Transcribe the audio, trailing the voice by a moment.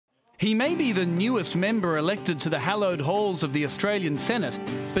He may be the newest member elected to the hallowed halls of the Australian Senate,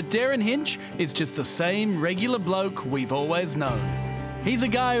 but Derryn Hinch is just the same regular bloke we've always known. He's a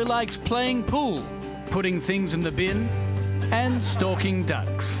guy who likes playing pool, putting things in the bin, and stalking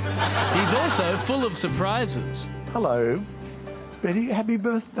ducks. He's also full of surprises. Hello, Betty, happy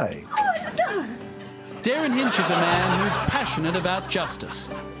birthday. Derryn Hinch is a man who's passionate about justice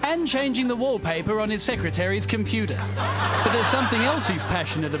and changing the wallpaper on his secretary's computer. But there's something else he's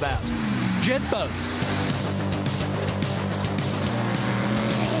passionate about: jet boats.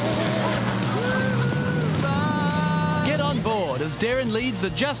 Get on board as Derryn leads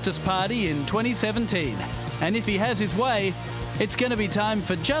the Justice Party in 2017. And if he has his way, it's going to be time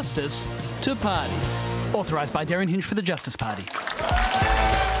for justice to party. Authorised by Derryn Hinch for the Justice Party.